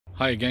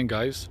Hi again,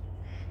 guys.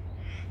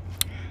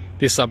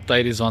 This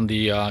update is on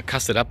the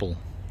custard apple,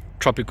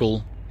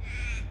 tropical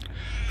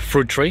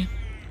fruit tree.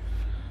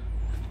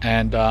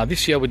 And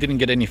this year we didn't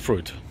get any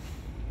fruit,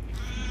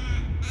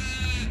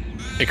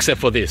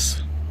 except for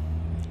this.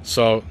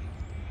 So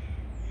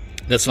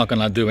that's not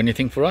gonna do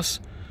anything for us.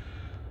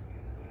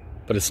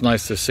 But it's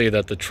nice to see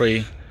that the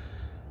tree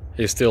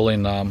is still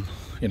in,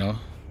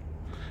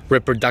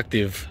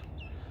 reproductive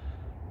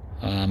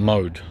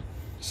mode.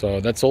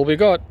 So that's all we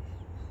got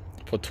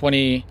for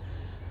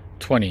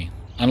 2020.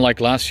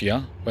 Unlike last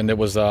year when there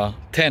was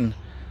 10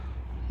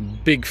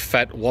 big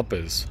fat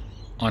whoppers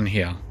on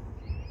here.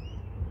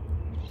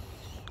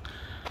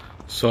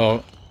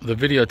 So the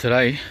video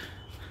today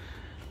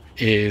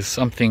is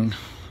something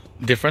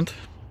different,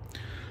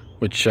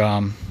 which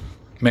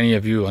many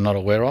of you are not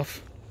aware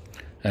of,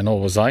 and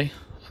nor was I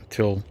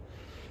until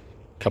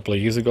a couple of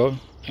years ago,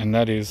 and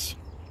that is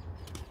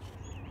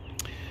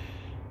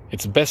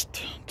it's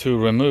best to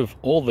remove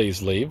all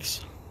these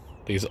leaves,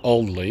 these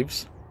old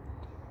leaves,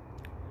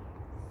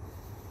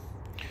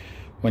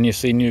 when you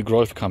see new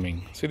growth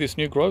coming. See this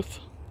new growth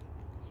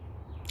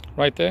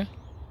right there,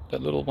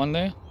 that little one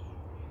there?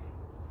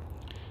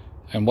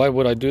 And why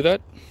would I do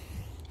that?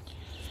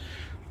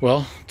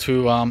 Well,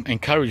 to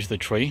encourage the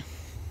tree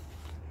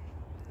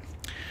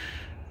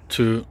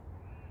to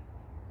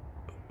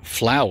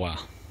flower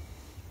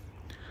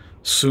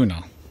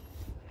sooner.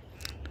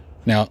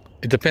 Now,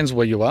 it depends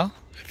where you are,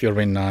 if you're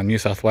in New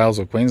South Wales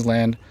or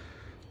Queensland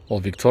or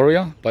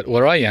Victoria, but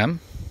where I am,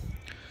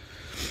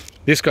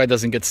 this guy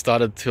doesn't get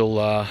started till,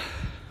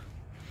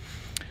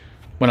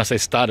 when I say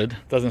started,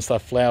 doesn't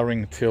start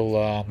flowering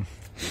till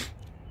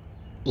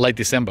late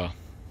December.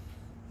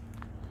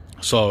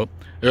 So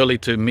early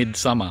to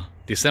mid-summer,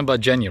 December,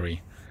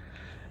 January.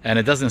 And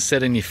it doesn't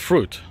set any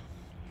fruit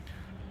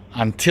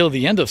until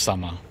the end of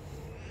summer.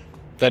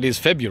 That is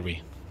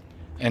February.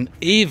 And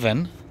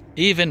even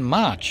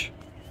March.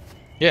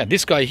 Yeah,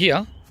 this guy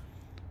here,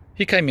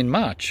 he came in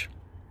March.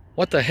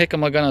 What the heck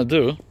am I gonna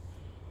do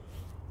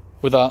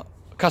with a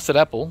custard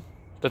apple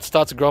that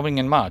starts growing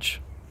in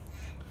March?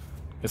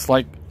 It's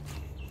like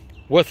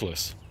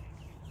worthless.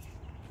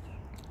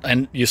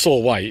 And you saw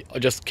why, I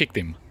just kicked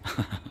him.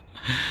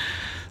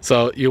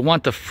 So you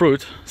want the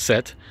fruit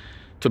set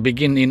to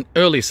begin in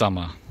early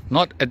summer,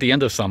 not at the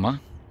end of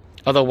summer.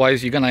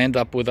 Otherwise you're gonna end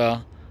up with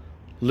a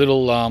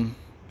little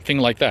thing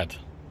like that.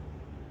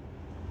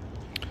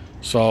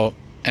 So,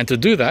 and to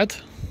do that,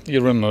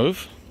 you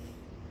remove.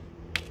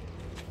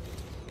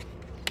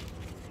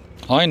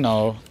 I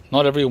know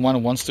not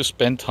everyone wants to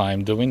spend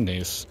time doing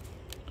this,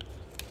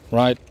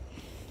 right?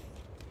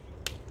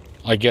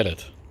 I get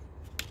it.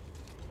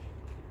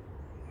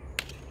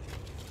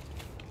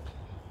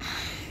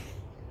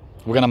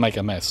 We're gonna make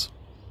a mess.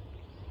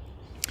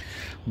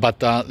 But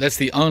that's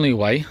the only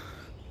way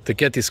to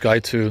get this guy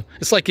to...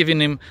 It's like giving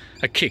him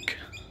a kick.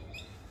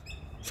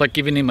 It's like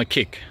giving him a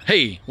kick.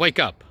 Hey, wake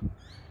up.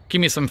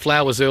 Give me some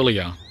flowers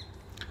earlier.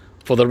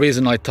 For the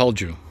reason I told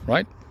you,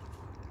 right?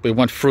 We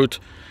want fruit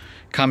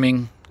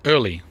coming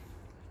early.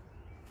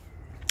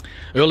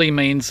 Early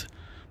means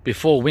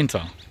before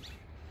winter,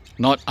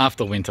 not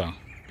after winter,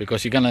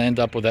 because you're gonna end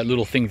up with that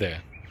little thing there.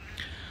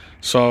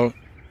 So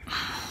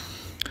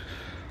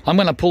I'm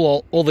gonna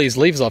pull all these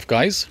leaves off,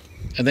 guys,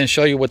 and then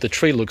show you what the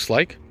tree looks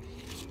like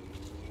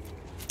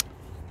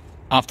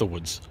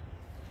afterwards.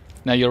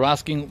 Now you're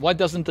asking, why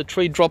doesn't the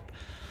tree drop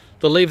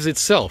the leaves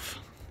itself?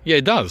 Yeah,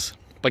 it does,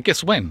 but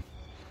guess when?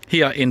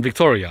 Here in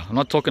Victoria, I'm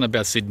not talking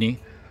about Sydney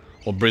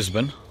or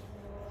Brisbane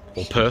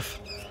or Perth.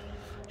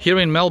 Here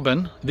in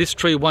Melbourne, this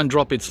tree won't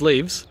drop its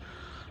leaves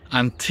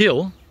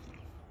until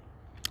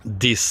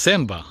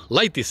December,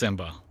 late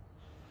December,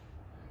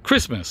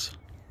 Christmas.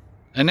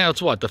 And now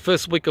it's what, the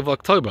first week of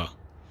October.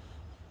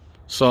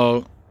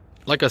 So,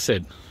 like I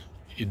said,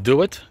 you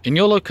do it in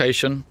your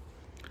location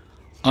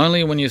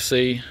only when you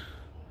see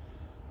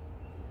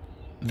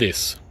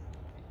this.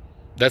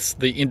 That's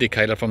the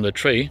indicator from the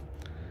tree.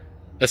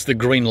 That's the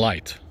green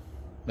light.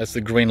 That's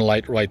the green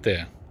light right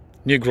there.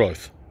 New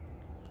growth.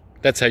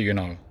 That's how you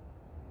know.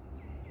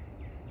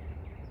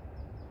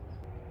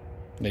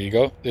 There you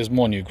go. There's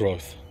more new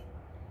growth.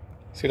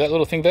 See that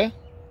little thing there?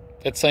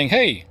 That's saying,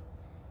 hey,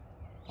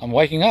 I'm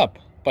waking up,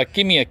 but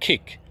give me a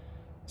kick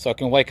so I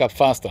can wake up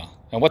faster.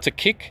 And what's a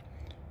kick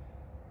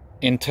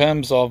in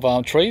terms of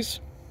trees?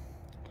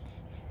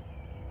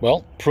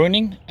 Well,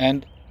 pruning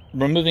and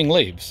removing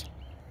leaves.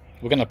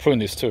 We're going to prune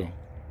this too.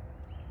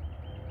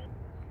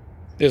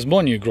 There's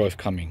more new growth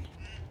coming.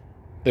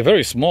 They're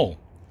very small.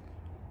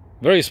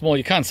 Very small.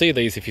 You can't see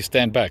these if you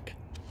stand back.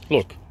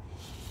 Look.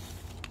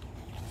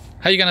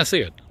 How are you going to see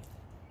it?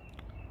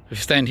 If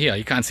you stand here,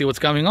 you can't see what's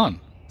going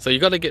on. So you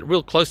got to get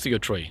real close to your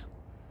tree.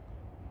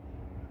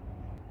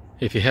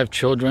 If you have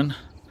children,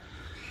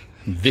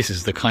 this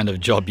is the kind of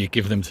job you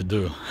give them to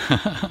do.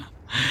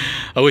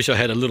 I wish I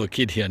had a little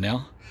kid here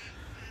now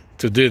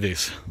to do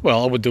this.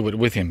 Well, I would do it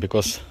with him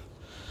because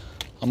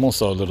I'm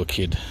also a little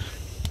kid,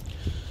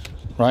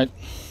 right?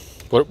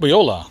 We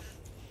all are.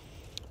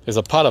 There's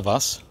a part of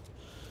us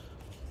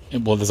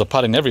well, there's a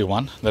part in every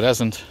one that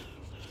hasn't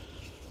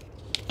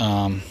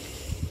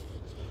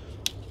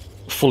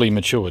fully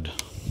matured.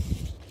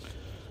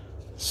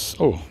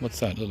 Oh, what's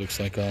that? That looks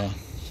like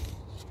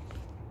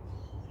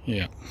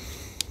yeah.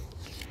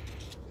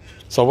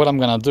 So what I'm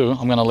gonna do,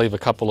 I'm gonna leave a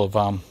couple of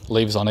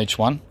leaves on each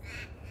one.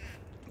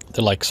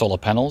 They're like solar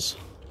panels,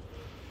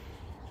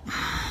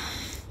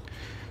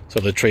 so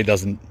the tree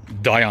doesn't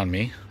die on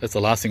me. That's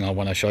the last thing I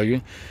want to show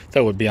you.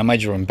 That would be a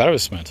major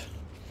embarrassment.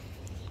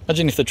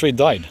 Imagine if the tree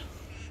died.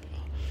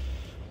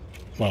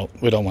 Well,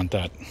 we don't want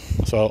that.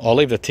 So I'll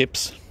leave the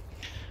tips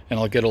and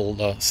I'll get all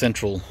the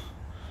central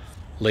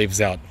leaves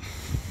out.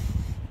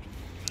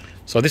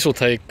 So this will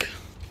take,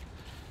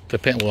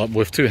 well,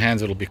 with 2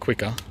 hands it'll be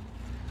quicker.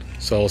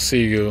 So I'll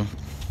see you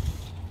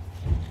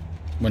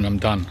when I'm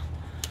done.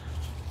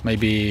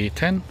 Maybe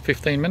 10,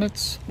 15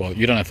 minutes. Well,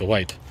 you don't have to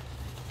wait.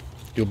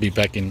 You'll be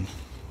back in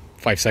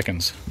 5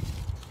 seconds.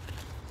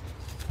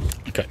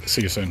 Okay,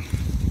 see you soon.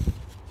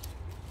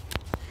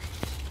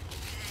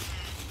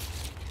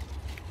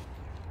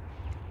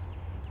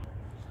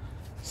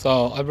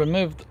 So I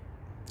removed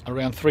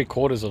around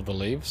 3/4 of the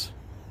leaves.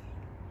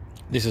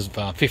 This is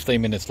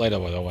 15 minutes later,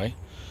 by the way.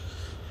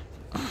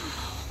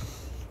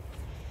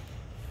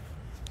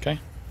 Okay.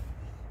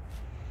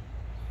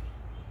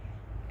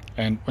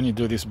 And when you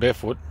do this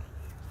barefoot,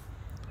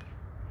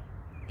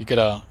 you get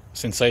a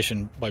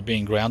sensation by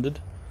being grounded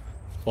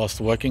whilst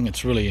working.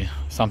 It's really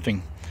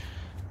something.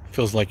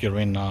 Feels like you're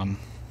in a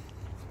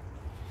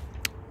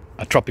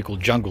tropical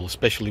jungle,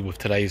 especially with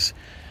today's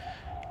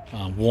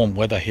warm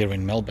weather here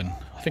in Melbourne.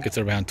 I think it's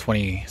around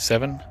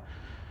 27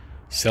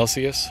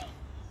 Celsius,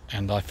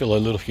 and I feel a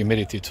little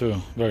humidity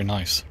too. Very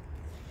nice.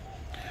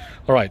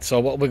 All right, so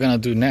what we're going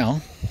to do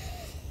now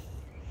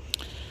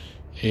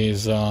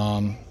is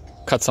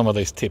cut some of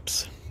these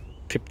tips.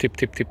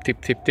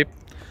 Tip.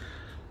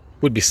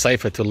 Would be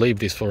safer to leave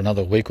this for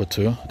another week or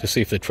two to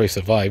see if the tree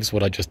survives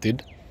what I just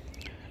did,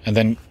 and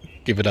then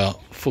give it a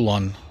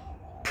full-on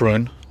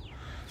prune.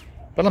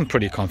 But I'm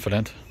pretty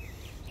confident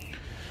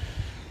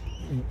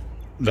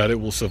that it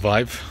will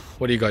survive.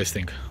 What do you guys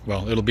think?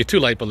 Well, it'll be too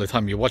late by the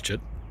time you watch it.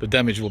 The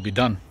damage will be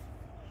done.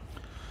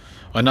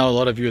 I know a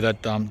lot of you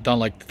that don't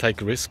like to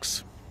take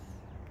risks,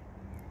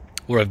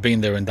 or have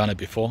been there and done it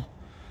before,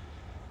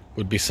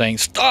 would be saying,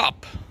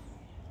 stop!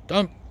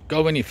 Don't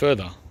go any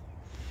further.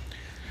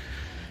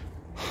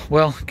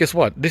 Well, guess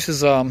what? This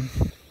is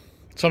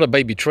it's not a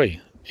baby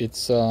tree.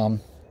 It's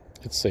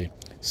let's see,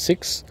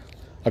 6.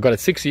 I got it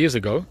 6 years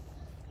ago,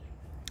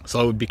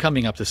 so it would be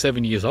coming up to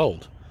 7 years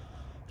old.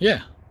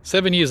 Yeah,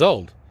 7 years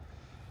old,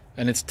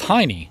 and it's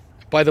tiny.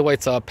 By the way,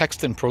 it's a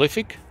Paxton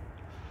prolific,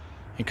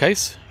 in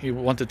case you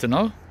wanted to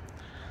know.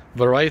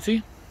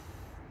 Variety,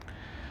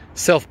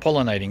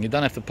 self-pollinating. You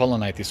don't have to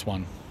pollinate this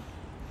one.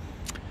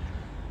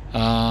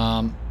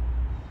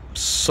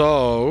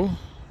 So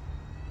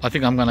I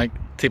think I'm gonna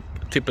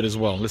tip it as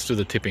well. Let's do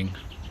the tipping.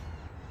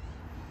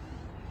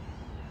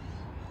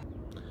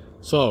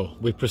 So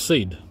we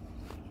proceed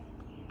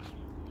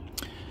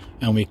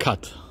and we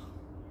cut.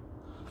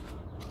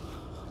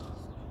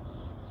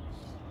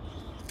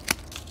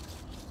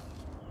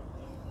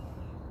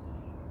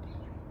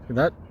 See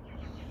that?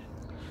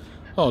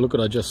 Oh, look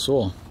what I just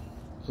saw.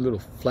 A little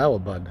flower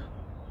bud.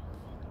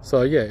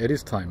 So yeah, it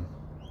is time.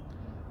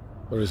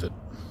 Where is it?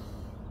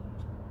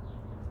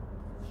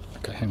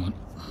 Okay, hang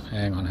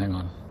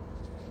on.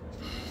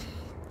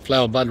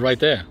 Flower bud right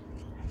there.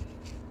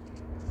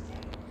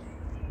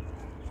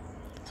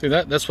 See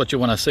that? That's what you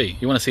want to see.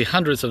 You want to see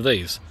hundreds of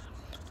these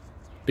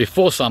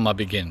before summer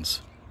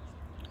begins.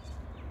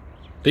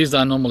 These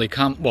don't normally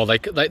come, well, they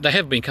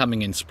have been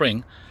coming in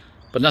spring,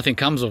 but nothing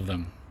comes of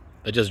them.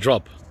 They just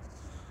drop.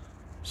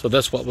 So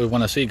that's what we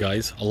want to see,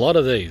 guys. A lot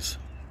of these.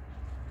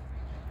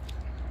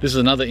 This is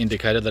another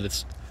indicator that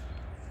it's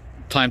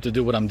time to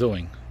do what I'm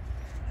doing.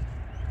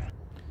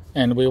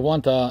 And we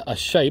want a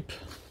shape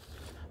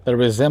that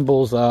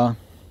resembles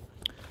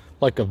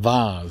like a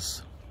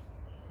vase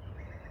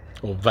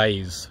or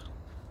vase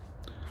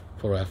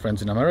for our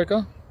friends in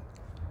America.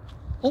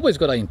 Always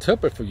got to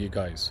interpret for you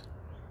guys.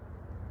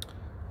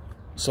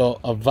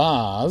 So a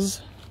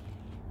vase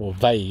or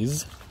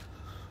vase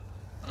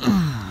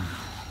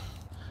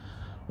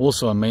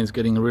also means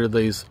getting rid of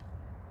these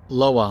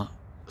lower.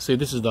 See,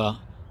 this is the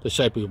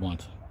shape we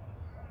want,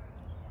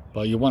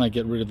 but you want to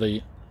get rid of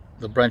the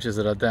branches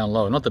that are down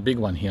low, not the big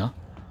one here.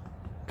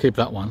 Keep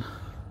that one,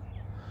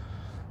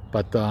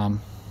 but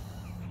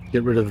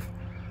get rid of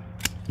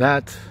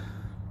that,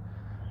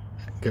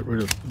 get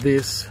rid of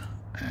this,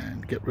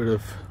 and get rid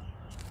of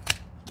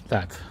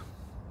that.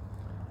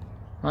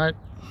 Right,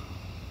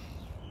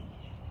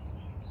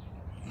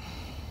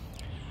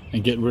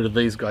 and get rid of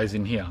these guys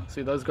in here.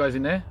 See those guys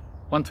in there?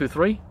 1, 2,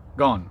 3,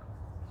 gone.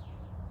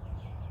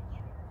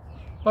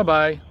 Bye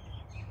bye.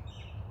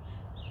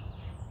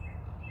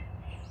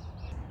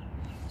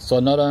 So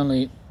not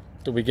only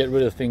do we get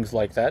rid of things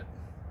like that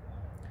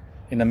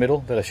in the middle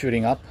that are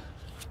shooting up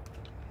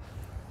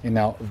in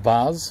our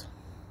vase,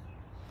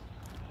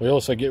 we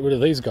also get rid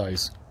of these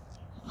guys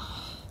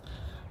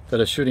that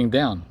are shooting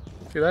down.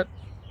 See that?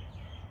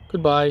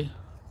 Goodbye.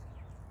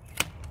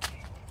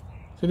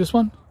 See this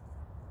one?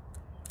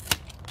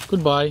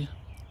 Goodbye.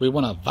 We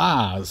want a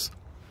vase.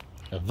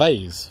 A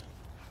vase.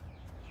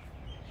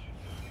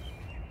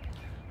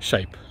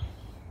 Shape.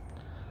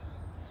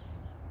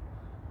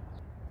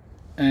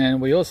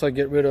 And we also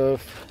get rid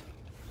of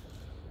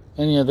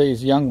any of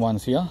these young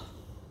ones here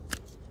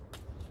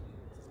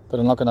that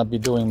are not going to be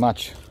doing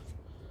much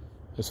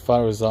as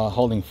far as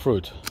holding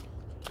fruit.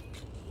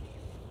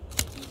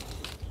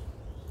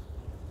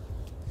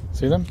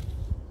 See them?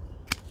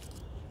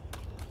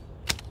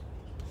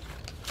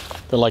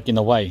 They're like in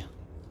the way.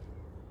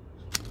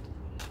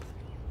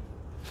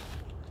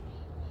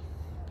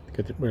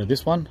 Get rid of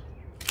this one.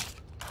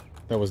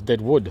 That was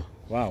dead wood.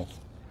 Wow.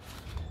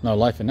 No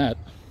life in that.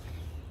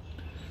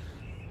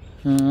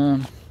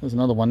 There's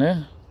another one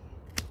there.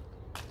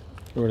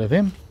 Get rid of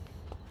him.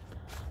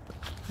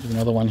 There's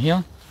another one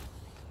here.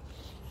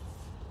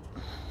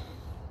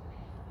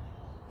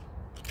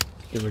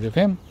 Get rid of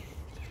him.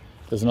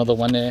 There's another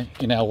one there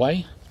in our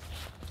way.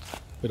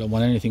 We don't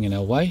want anything in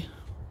our way.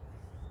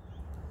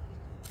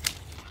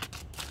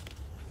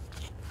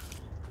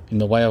 In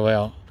the way of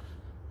our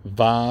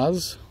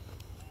vase.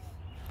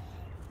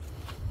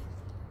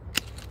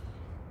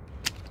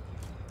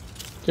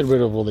 Get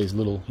rid of all these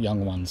little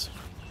young ones.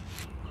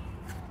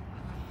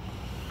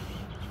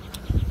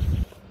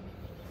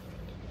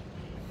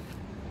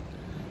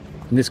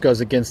 And this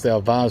goes against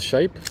our vase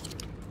shape.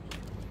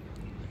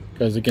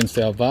 Goes against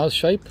our vase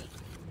shape.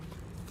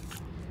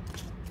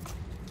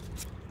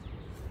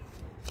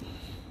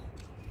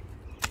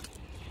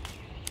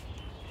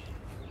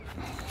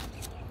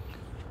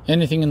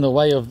 Anything in the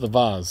way of the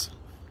vase,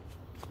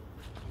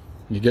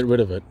 you get rid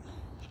of it.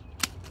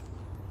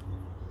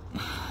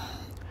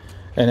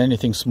 And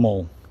anything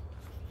small.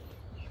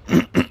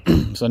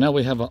 So now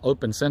we have an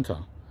open center.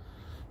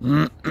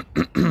 See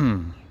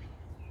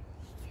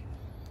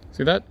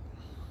that?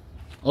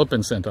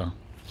 Open center.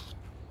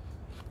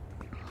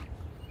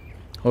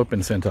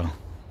 Open center.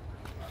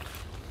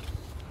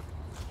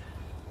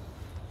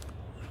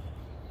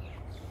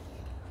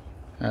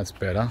 That's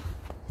better.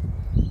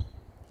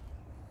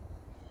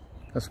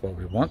 That's what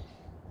we want.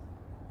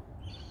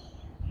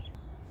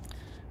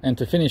 And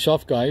to finish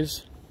off,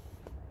 guys,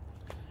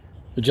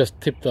 we just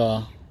tip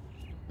the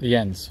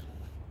ends.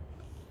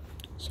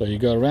 So you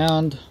go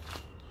around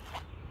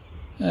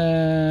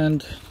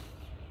and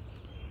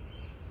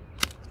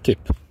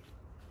tip.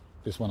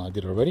 This one I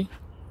did already.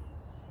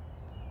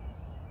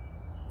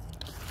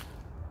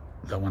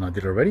 That one I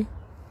did already.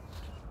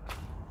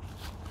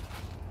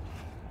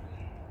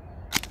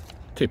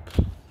 Tip.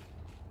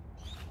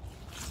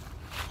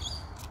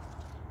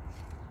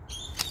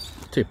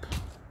 Tip.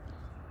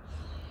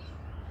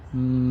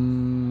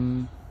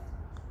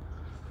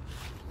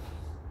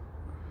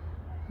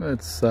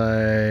 Let's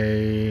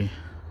say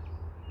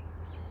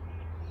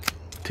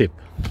tip.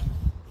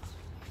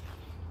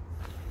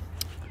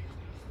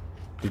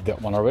 Did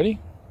that one already.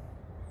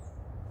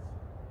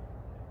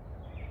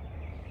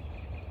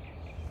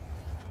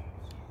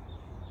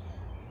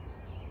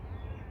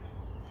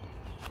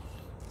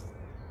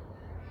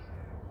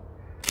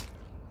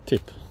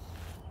 Tip.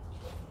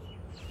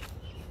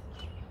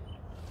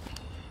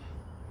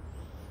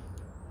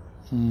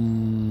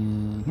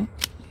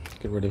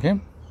 Get rid of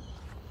him.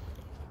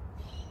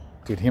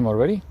 Did him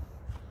already.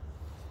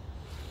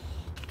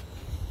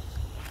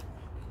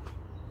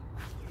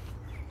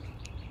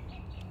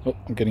 Oh,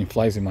 I'm getting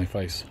flies in my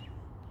face.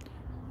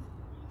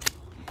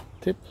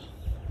 Tip.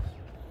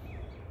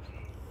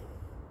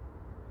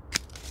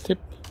 Tip.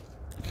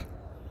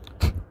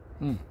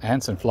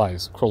 Ants and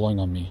flies crawling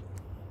on me.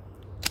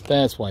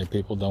 That's why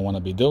people don't want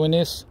to be doing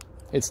this.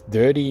 It's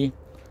dirty.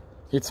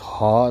 It's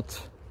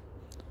hot.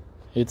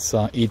 It's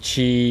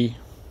itchy.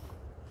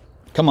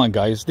 Come on,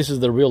 guys. This is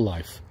the real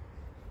life.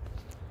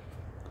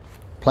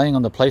 Playing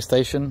on the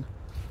PlayStation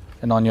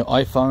and on your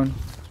iPhone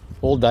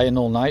all day and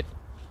all night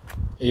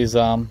is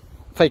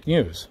fake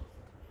news.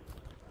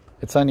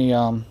 It's only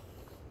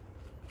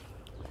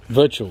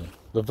virtual.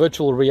 The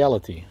virtual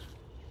reality.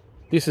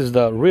 This is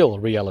the real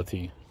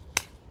reality.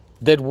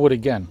 Dead wood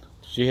again.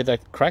 Did you hear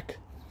that crack?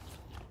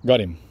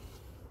 Got him.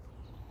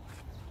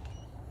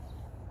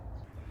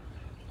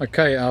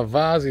 Okay, our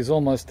vase is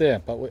almost there,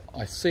 but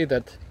I see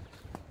that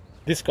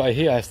this guy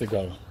here has to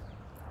go.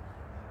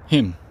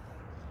 Him.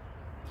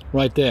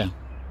 Right there.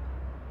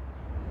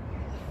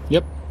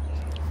 Yep.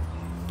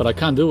 But I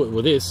can't do it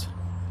with this.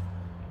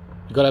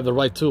 You gotta have the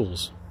right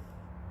tools.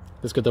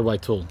 Let's get the right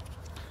tool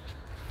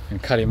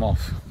and cut him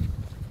off.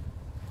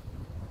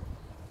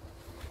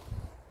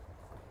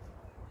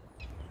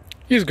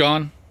 He's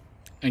gone.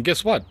 And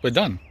guess what? We're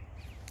done.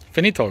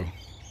 Finito.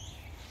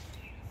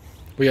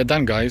 We are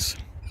done, guys.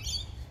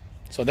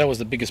 So that was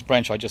the biggest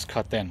branch I just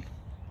cut then.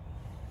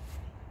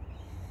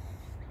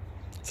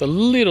 It's a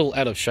little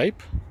out of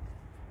shape,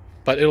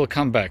 but it'll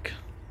come back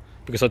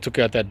because I took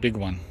out that big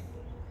one.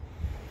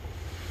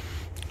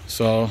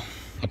 So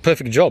a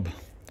perfect job,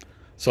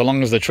 so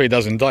long as the tree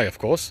doesn't die, of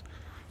course,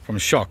 from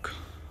shock.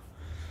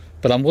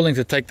 But I'm willing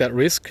to take that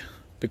risk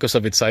because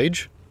of its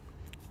age.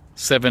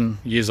 7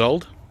 years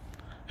old.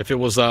 If it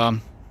was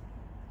 1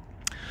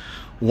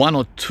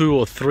 or 2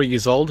 or 3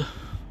 years old,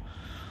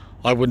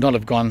 I would not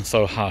have gone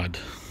so hard.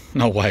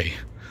 No way.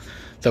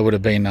 That would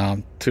have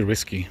been too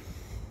risky.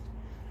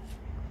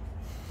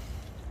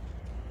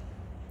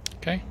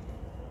 Okay,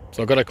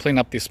 so I've got to clean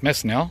up this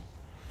mess now,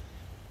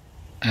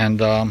 and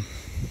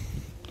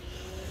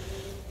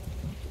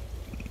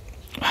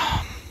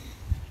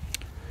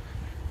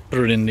put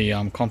it in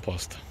the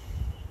compost.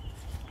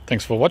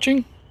 Thanks for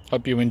watching.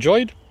 Hope you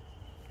enjoyed,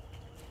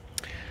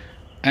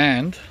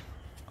 and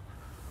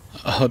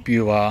I hope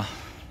you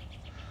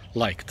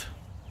liked.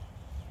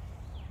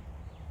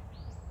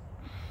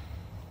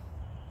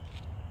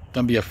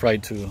 Don't be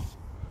afraid to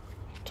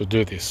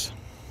do this.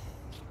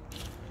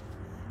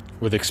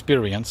 With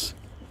experience,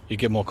 you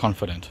get more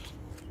confident.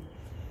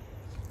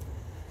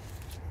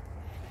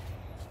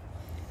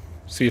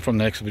 See you from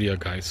the next video,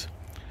 guys.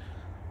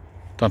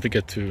 Don't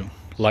forget to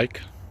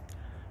like,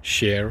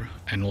 share,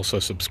 and also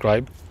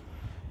subscribe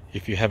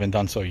if you haven't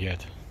done so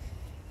yet.